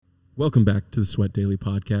Welcome back to the Sweat Daily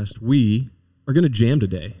Podcast. We are going to jam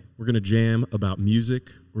today. We're going to jam about music.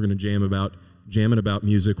 We're going to jamming about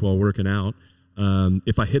music while working out.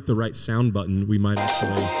 If I hit the right sound button, we might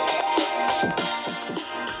actually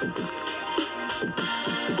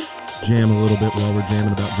jam a little bit while we're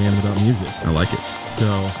jamming about music. I like it.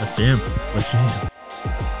 So let's jam. Let's jam.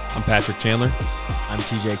 I'm Patrick Chandler. I'm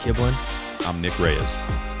TJ Kiblin. I'm Nick Reyes.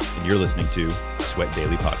 And you're listening to Sweat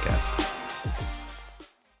Daily Podcast.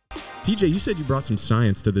 TJ, you said you brought some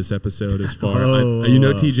science to this episode as far. You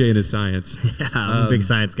know TJ and his science. Yeah, I'm a big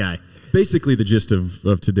science guy. Basically, the gist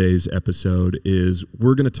of today's episode is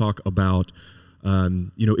we're going to talk about,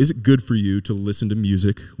 is it good for you to listen to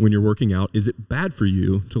music when you're working out? Is it bad for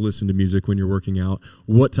you to listen to music when you're working out?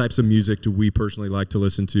 What types of music do we personally like to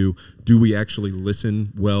listen to? Do we actually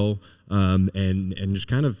listen well? And just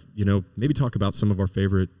kind of, maybe talk about some of our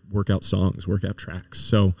favorite workout songs, workout tracks.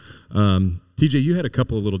 So, TJ, you had a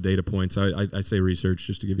couple of little data points. I say research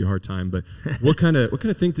just to give you a hard time, but what kind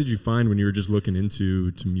of things did you find when you were just looking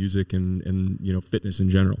into music and fitness in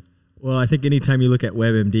general? Well, I think anytime you look at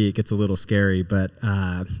WebMD, it gets a little scary. But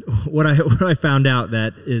what I found out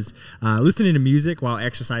that is listening to music while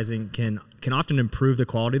exercising can often improve the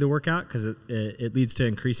quality of the workout because it leads to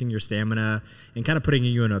increasing your stamina and kind of putting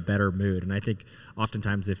you in a better mood. And I think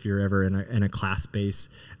oftentimes if you're ever in a class-based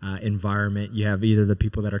environment, you have either the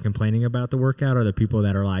people that are complaining about the workout or the people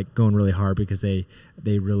that are like going really hard because they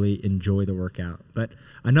really enjoy the workout. But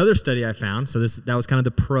another study I found, so that was kind of the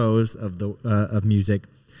pros of music.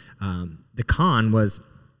 The con was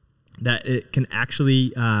that it can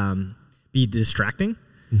actually be distracting.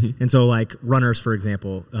 Mm-hmm. And so like runners, for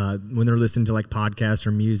example, when they're listening to like podcasts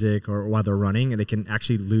or music or while they're running, they can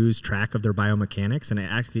actually lose track of their biomechanics, and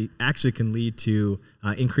it actually can lead to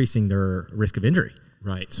increasing their risk of injury.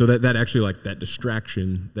 Right. So that actually, like, that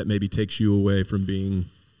distraction that maybe takes you away from being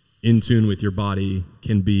in tune with your body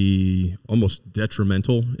can be almost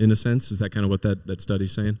detrimental in a sense. Is that kind of what that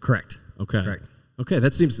study's saying? Correct. Okay. Correct. Okay,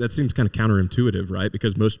 that seems kind of counterintuitive, right?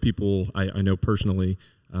 Because most people, I know personally,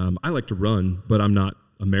 I like to run, but I'm not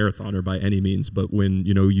a marathoner by any means. But when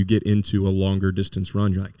you get into a longer distance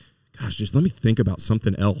run, you're like, gosh, just let me think about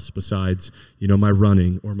something else besides my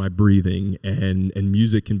running or my breathing, and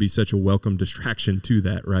music can be such a welcome distraction to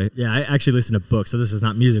that, right? Yeah, I actually listen to books, so this is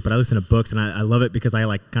not music, but I listen to books, and I love it because I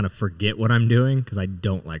like kind of forget what I'm doing because I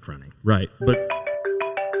don't like running. Right, but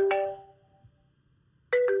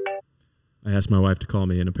I asked my wife to call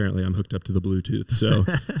me, and apparently I'm hooked up to the Bluetooth.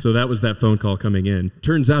 So that was that phone call coming in.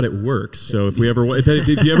 Turns out it works. So if you ever want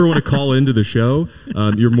to call into the show,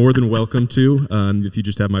 you're more than welcome to. If you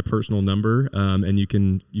just have my personal number, and you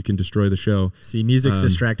can destroy the show. See, music's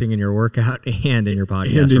distracting in your workout and in your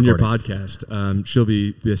podcast. And in your podcast. She'll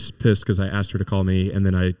be pissed because I asked her to call me, and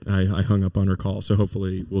then I hung up on her call. So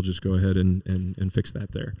hopefully we'll just go ahead and fix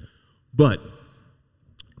that there. But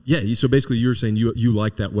yeah, so basically you were saying you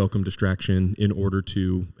like that welcome distraction in order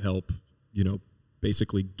to help,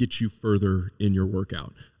 basically get you further in your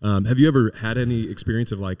workout. Have you ever had any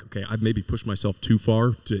experience of like, okay, I've maybe pushed myself too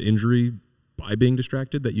far to injury by being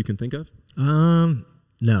distracted that you can think of?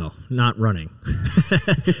 No, not running.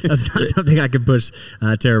 That's not something I could push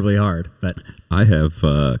terribly hard. But I have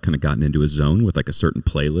kind of gotten into a zone with like a certain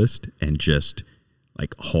playlist and just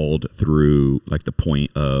like hauled through like the point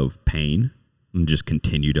of pain and just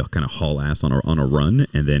continue to kind of haul ass on a run,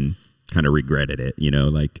 and then kind of regretted it.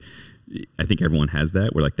 Like I think everyone has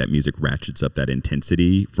that where like that music ratchets up that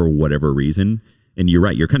intensity for whatever reason. And you're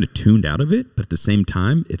right, you're kind of tuned out of it, but at the same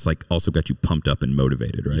time, it's like also got you pumped up and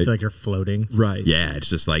motivated, right? You feel like you're floating. Right. Yeah, it's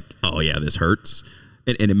just like, oh yeah, this hurts.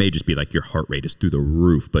 And it may just be like your heart rate is through the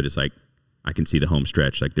roof, but it's like, I can see the home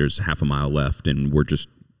stretch, like there's half a mile left and we're just,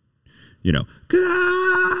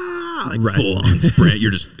 like full on sprint. You're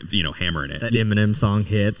just, hammering it. That Eminem song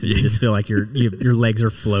hits and you just feel like your legs are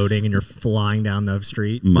floating and you're flying down the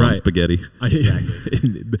street. Mom spaghetti.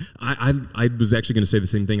 Exactly. I was actually going to say the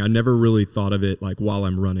same thing. I never really thought of it like while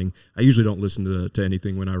I'm running. I usually don't listen to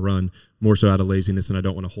anything when I run, more so out of laziness, and I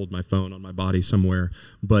don't want to hold my phone on my body somewhere.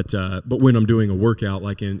 But when I'm doing a workout,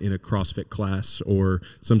 like in a CrossFit class or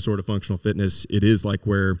some sort of functional fitness, it is like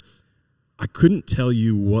where I couldn't tell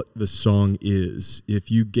you what the song is. If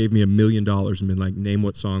you gave me $1 million and been like, name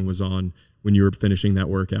what song was on when you were finishing that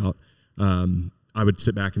workout, I would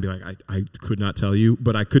sit back and be like, I could not tell you,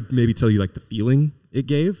 but I could maybe tell you like the feeling it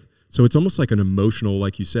gave. So it's almost like an emotional,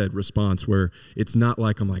 like you said, response where it's not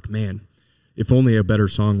like I'm like, man, if only a better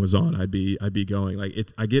song was on, I'd be going. Like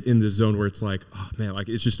I get in this zone where it's like, oh man, like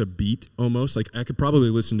it's just a beat almost. Like I could probably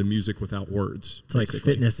listen to music without words. It's basically like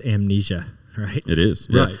fitness amnesia, right? It is.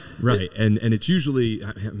 Yeah. Right. And it's usually,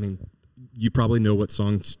 I mean, you probably know what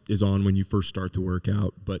song is on when you first start the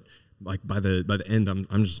workout, but like by the end,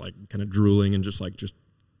 I'm just like kind of drooling and just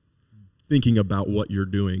thinking about what you're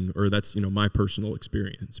doing, or that's, my personal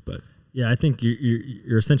experience. But yeah, I think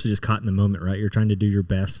you're essentially just caught in the moment, right? You're trying to do your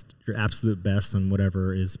best, your absolute best on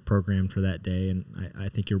whatever is programmed for that day. And I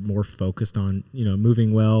think you're more focused on,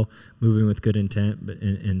 moving well, moving with good intent, but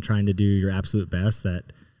and trying to do your absolute best, that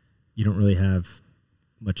you don't really have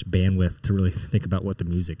much bandwidth to really think about what the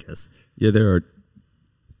music is. Yeah,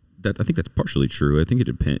 I think that's partially true. I think it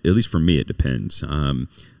depends. At least for me, it depends.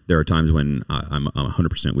 There are times when I'm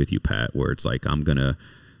 100% with you, Pat, where it's like I'm gonna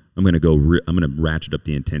ratchet up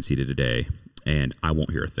the intensity today, and I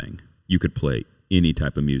won't hear a thing. You could play any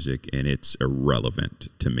type of music, and it's irrelevant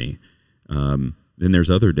to me. Then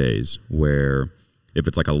there's other days where, if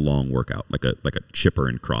it's like a long workout, like a chipper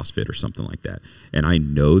in CrossFit or something like that, and I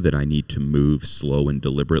know that I need to move slow and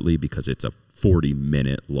deliberately because it's a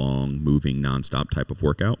 40-minute long moving nonstop type of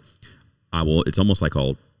workout, it's almost like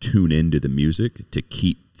I'll tune into the music to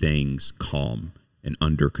keep things calm and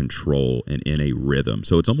under control and in a rhythm.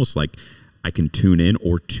 So it's almost like I can tune in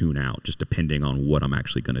or tune out, just depending on what I'm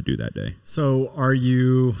actually going to do that day. So are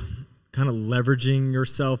you kind of leveraging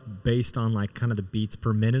yourself based on like kind of the beats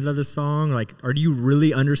per minute of the song? Like, or do you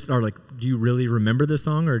really understand, or like, do you really remember the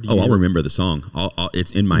song? Or I'll remember the song.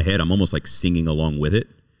 It's in my head. I'm almost like singing along with it.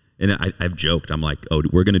 And I've joked. I'm like, oh,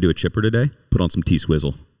 we're going to do a chipper today? Put on some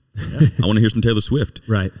T-Swizzle. Yeah. I want to hear some Taylor Swift.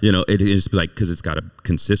 Right. It is like, because it's got a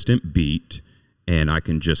consistent beat, and I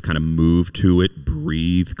can just kind of move to it,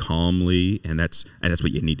 breathe calmly, and that's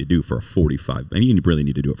what you need to do for a 45. I mean, you really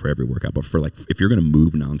need to do it for every workout, but for like, if you're going to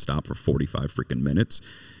move nonstop for 45 freaking minutes,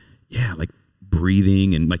 yeah, like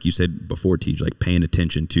breathing, and like you said before, Tej, like paying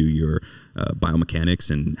attention to your biomechanics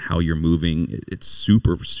and how you're moving, it's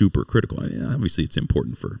super, super critical. I mean, obviously, it's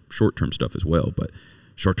important for short-term stuff as well, but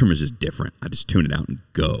short-term is just different. I just tune it out and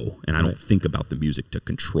go, and I don't think about the music to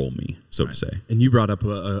control me, so to say. And you brought up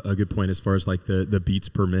a good point as far as like the beats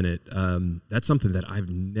per minute. That's something that I've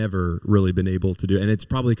never really been able to do, and it's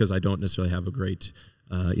probably because I don't necessarily have a great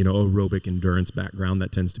aerobic endurance background.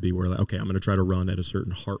 That tends to be where, like, okay, I'm going to try to run at a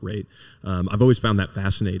certain heart rate. I've always found that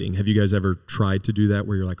fascinating. Have you guys ever tried to do that,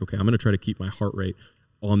 where you're like, okay, I'm going to try to keep my heart rate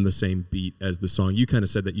on the same beat as the song? You kind of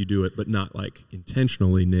said that you do it, but not like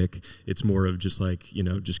intentionally, Nick. It's more of just like,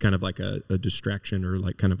 just kind of like a distraction, or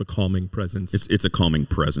like kind of a calming presence. It's a calming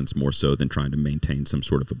presence more so than trying to maintain some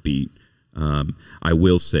sort of a beat. I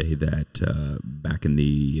will say that back in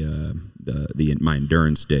my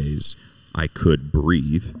endurance days, I could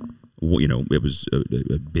breathe. It was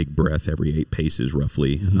a big breath every 8 paces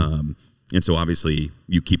roughly. Mm-hmm. And so obviously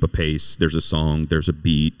you keep a pace, there's a song, there's a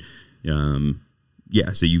beat.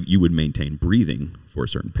 Yeah, so you would maintain breathing for a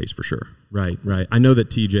certain pace for sure. Right. I know that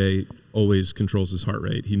TJ always controls his heart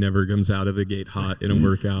rate. He never comes out of the gate hot in a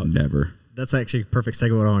workout. Never. That's actually a perfect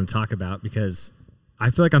segue what I want to talk about, because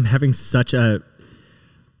I feel like I'm having such a,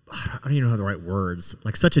 I don't even know the right words,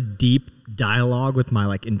 like such a deep dialogue with my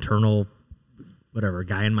like internal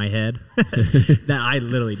guy in my head that I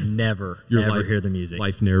literally never hear the music.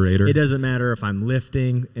 Life narrator. It doesn't matter if I'm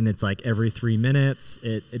lifting and it's like every 3 minutes.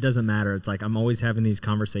 It doesn't matter. It's like I'm always having these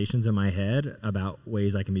conversations in my head about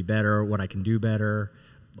ways I can be better, what I can do better,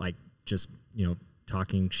 like just,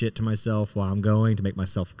 talking shit to myself while I'm going to make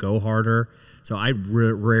myself go harder. So I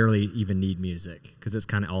rarely even need music, because it's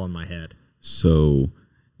kind of all in my head. So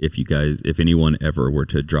if anyone ever were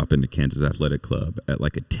to drop into Kansas Athletic Club at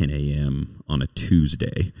like a 10 a.m. on a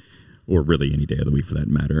Tuesday, or really any day of the week for that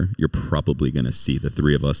matter, you're probably going to see the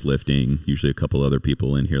 3 of us lifting, usually a couple other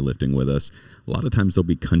people in here lifting with us. A lot of times there'll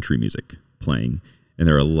be country music playing, and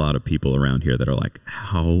there are a lot of people around here that are like,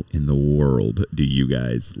 how in the world do you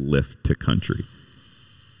guys lift to country?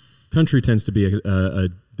 Country tends to be a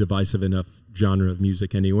divisive enough genre of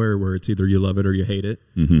music anywhere, where it's either you love it or you hate it.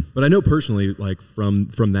 Mm-hmm. But I know personally, like from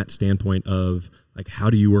that standpoint of like, how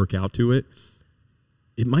do you work out to it?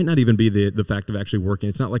 It might not even be the fact of actually working.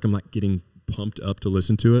 It's not like I'm like getting pumped up to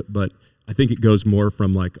listen to it, but I think it goes more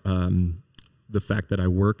from like the fact that I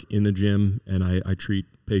work in a gym and I treat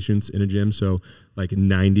patients in a gym. So like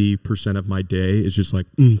 90% of my day is just like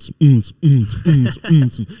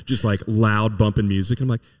just like loud bumping music. And I'm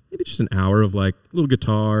like, maybe just an hour of like a little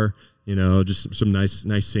guitar, just some nice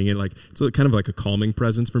singing. Like it's kind of like a calming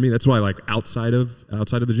presence for me. That's why, like outside of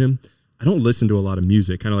the gym, I don't listen to a lot of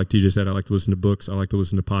music. Kind of like TJ said, I like to listen to books. I like to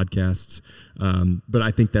listen to podcasts. But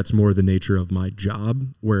I think that's more the nature of my job.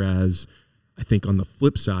 Whereas I think on the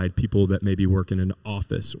flip side, people that maybe work in an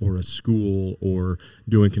office or a school or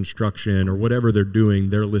doing construction or whatever they're doing,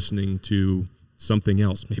 they're listening to something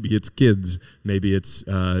else. Maybe it's kids. Maybe it's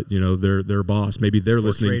their boss. Maybe they're Sports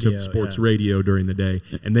listening radio, to sports radio during the day,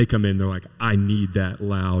 and they come in. They're like, I need that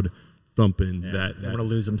loud thumping. They That want to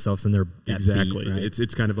lose themselves in their exactly. Beat, right?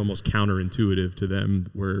 It's kind of almost counterintuitive to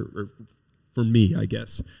them. Or for me, I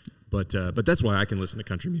guess. But that's why I can listen to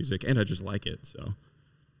country music, and I just like it. So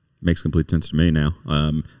Makes complete sense to me now.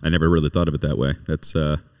 I never really thought of it that way. That's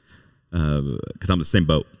because I'm the same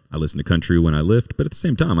boat. I listen to country when I lift, but at the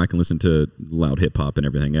same time, I can listen to loud hip hop and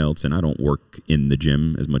everything else, and I don't work in the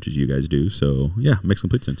gym as much as you guys do. So yeah, makes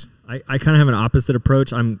complete sense. I kind of have an opposite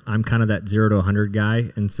approach. I'm kind of that 0 to 100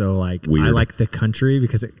 guy, and so like Weird. I like the country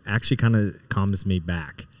because it actually kind of calms me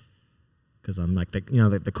back. Because I'm like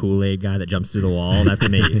the Kool-Aid guy that jumps through the wall. That's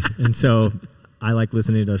me, and so I like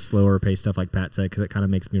listening to slower paced stuff like Pat said because it kind of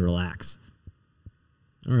makes me relax.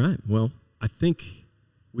 all right. Well, I think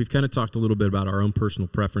we've kind of talked a little bit about our own personal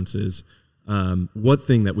preferences. One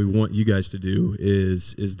thing that we want you guys to do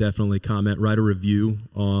is definitely comment, write a review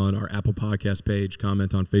on our Apple Podcast page,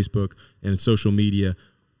 comment on Facebook and social media.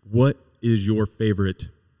 What is your favorite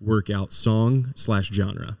workout song /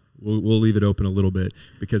 genre? We'll leave it open a little bit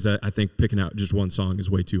because I think picking out just one song is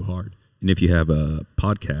way too hard. And if you have a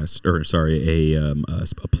podcast, or sorry, a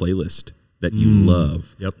playlist that you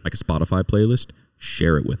love, Yep. like a Spotify playlist,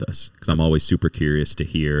 share it with us because I'm always super curious to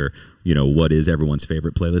hear, what is everyone's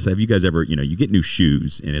favorite playlist. Have you guys ever, you get new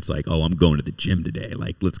shoes and it's like, oh, I'm going to the gym today.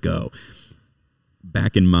 Like, let's go.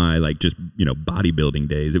 Back in my bodybuilding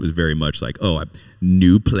days, it was very much like, oh,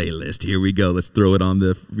 new playlist. Here we go. Let's throw it on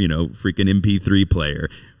the freaking MP3 player.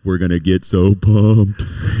 We're gonna get so pumped.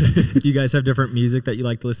 Do you guys have different music that you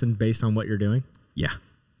like to listen based on what you're doing? Yeah,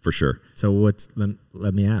 for sure. So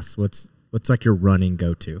let me ask, what's like your running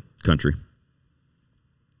go-to? Country,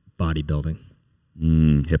 Bodybuilding,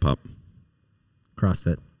 hip hop,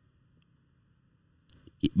 CrossFit.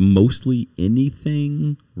 Mostly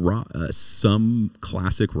anything rock, some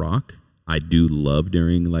classic rock. I do love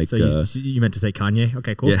during like. So you meant to say Kanye?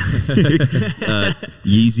 Okay, cool. Yeah,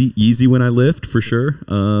 Yeezy when I lift for sure.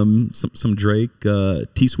 Some Drake,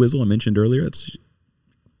 T Swizzle I mentioned earlier.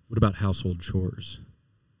 What about household chores?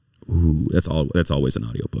 Ooh, that's always an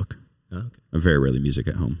audiobook. Oh, okay. I very rarely music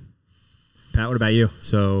at home. Pat, what about you?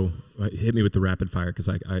 So hit me with the rapid fire because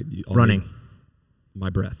I'll Running. need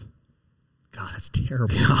my breath. God, that's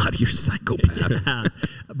terrible. God, you're a psychopath. Yeah.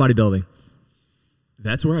 Bodybuilding,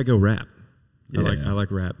 That's where I go rap. Yeah. I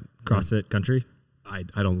like rap. CrossFit, country. I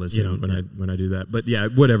don't listen You don't, when I do that. But yeah,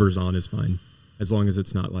 whatever's on is fine, as long as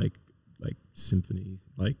it's not like symphony.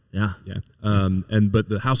 Like Yeah. yeah. But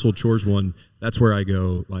the household chores one, that's where I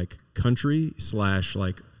go like country /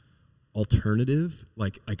 like alternative.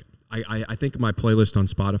 Like I think my playlist on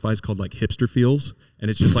Spotify is called like Hipster Feels, and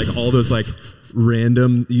it's just like all those like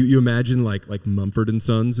random. You imagine like Mumford and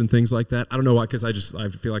Sons and things like that. I don't know why, because I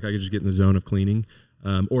feel like I could just get in the zone of cleaning.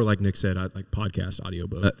 Or like Nick said, I like podcast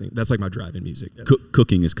audiobook. That's like my driving music.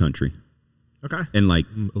 Cooking is country, Okay. and like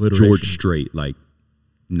alliteration. George Strait, like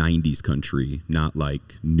 90s country, not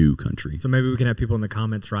like new country. So maybe we can have people in the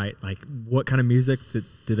comments write like what kind of music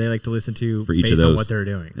do they like to listen to For each based of on those. what they're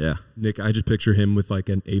doing. Yeah, Nick, I just picture him with like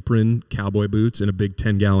an apron, cowboy boots, and a big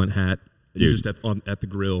 10-gallon hat. And Dude. just at the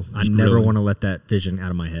grill. I just never grilling. want to let that vision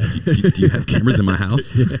out of my head. do you have cameras in my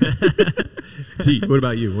house? T, what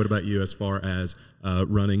about you? What about you as far as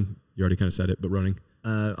running? You already kind of said it, but running.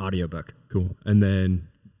 Audiobook. Cool. And then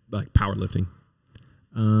like powerlifting.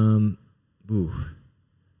 Ooh,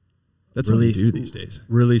 That's Really- what we do these days.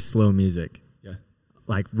 really slow music. Yeah.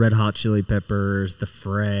 Like Red Hot Chili Peppers, The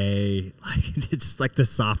Fray. Like it's like the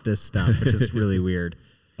softest stuff, which is really weird.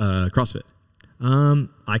 CrossFit.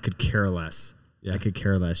 I could care less. Yeah. I could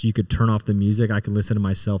care less. You could turn off the music. I could listen to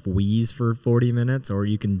myself wheeze for 40 minutes, or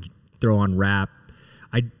you can throw on rap.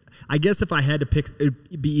 I guess if I had to pick,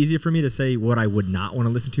 it'd be easier for me to say what I would not want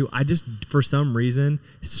to listen to. I just, for some reason,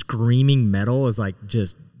 screaming metal is like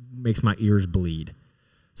just makes my ears bleed.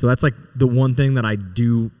 So that's like the one thing that I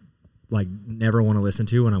do like never want to listen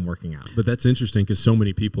to when I'm working out. But that's interesting because so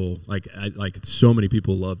many people so many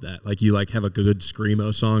people love that. Like you like have a good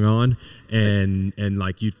screamo song on and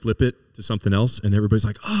like you flip it to something else and everybody's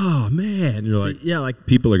like, oh man. And you're See, like, yeah, like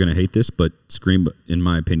People are going to hate this, but scream, in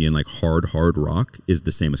my opinion, like hard rock is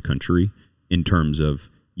the same as country in terms of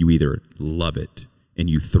you either love it and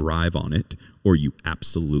you thrive on it or you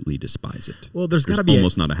absolutely despise it. Well, there's gotta be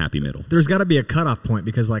almost not a happy middle. there's got to be a cutoff point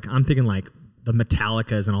because like I'm thinking like the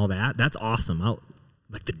Metallicas and all that. That's awesome.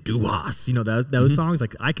 Like the Doo-Wahs, those songs.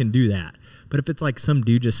 Like I can do that. But if it's like some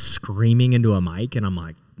dude just screaming into a mic, and I'm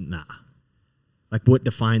like, nah. Like what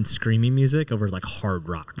defines screaming music over like hard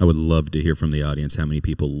rock? I would love to hear from the audience how many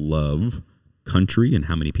people love country and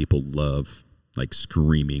how many people love like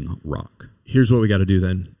screaming rock. Here's what we got to do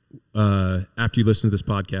then. After you listen to this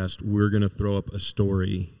podcast, we're gonna throw up a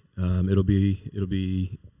story. It'll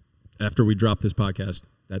be after we drop this podcast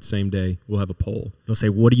that same day. We'll have a poll. You'll say,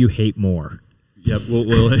 "What do you hate more?" Yep.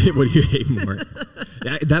 We'll what do you hate more?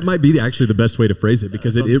 That might be actually the best way to phrase it,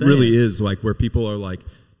 because it really is like where people are like,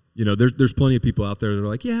 there's plenty of people out there that are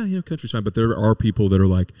like, yeah, country's fine, but there are people that are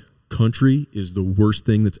like, country is the worst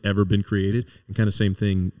thing that's ever been created, and kind of same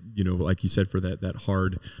thing, like you said, for that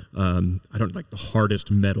hard, I don't like the hardest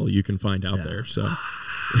metal you can find out there. So,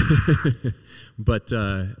 but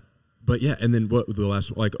yeah, and then what the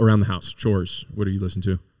last, like around the house chores? What do you listen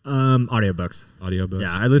to? Audiobooks.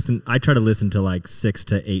 Yeah, I try to listen to like 6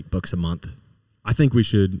 to 8 books a month. I think we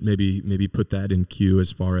should maybe put that in queue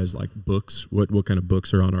as far as like books. What kind of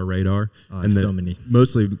books are on our radar? And so many.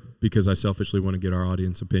 Mostly because I selfishly want to get our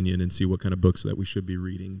audience opinion and see what kind of books that we should be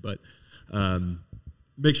reading. But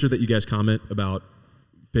make sure that you guys comment about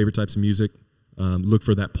favorite types of music. Look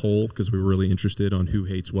for that poll, because we're really interested on who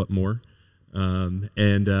hates what more.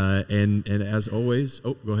 And as always,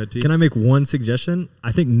 go ahead, T. Can I make one suggestion?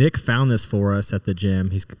 I think Nick found this for us at the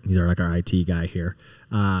gym. He's our IT guy here.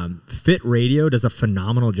 Fit Radio does a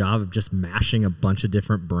phenomenal job of just mashing a bunch of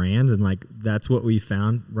different brands, and like that's what we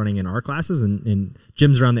found running in our classes, and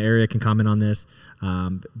gyms around the area can comment on this.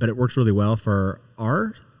 But it works really well for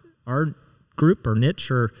our group or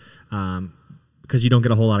niche, or because you don't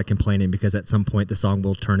get a whole lot of complaining, because at some point the song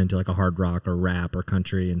will turn into like a hard rock or rap or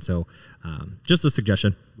country. And so just a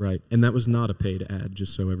suggestion. Right. And that was not a paid ad,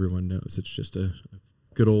 just so everyone knows. It's just a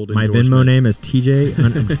good old My endorsement. Venmo name is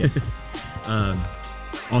TJ.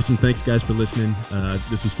 Awesome. Thanks, guys, for listening.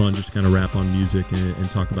 This was fun just to kind of rap on music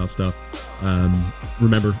and talk about stuff.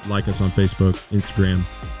 Remember, like us on Facebook, Instagram,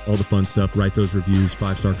 all the fun stuff. Write those reviews,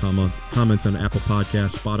 5-star comments on Apple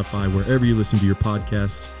Podcasts, Spotify, wherever you listen to your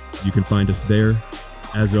podcasts. You can find us there.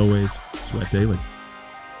 As always, Sweat Daily.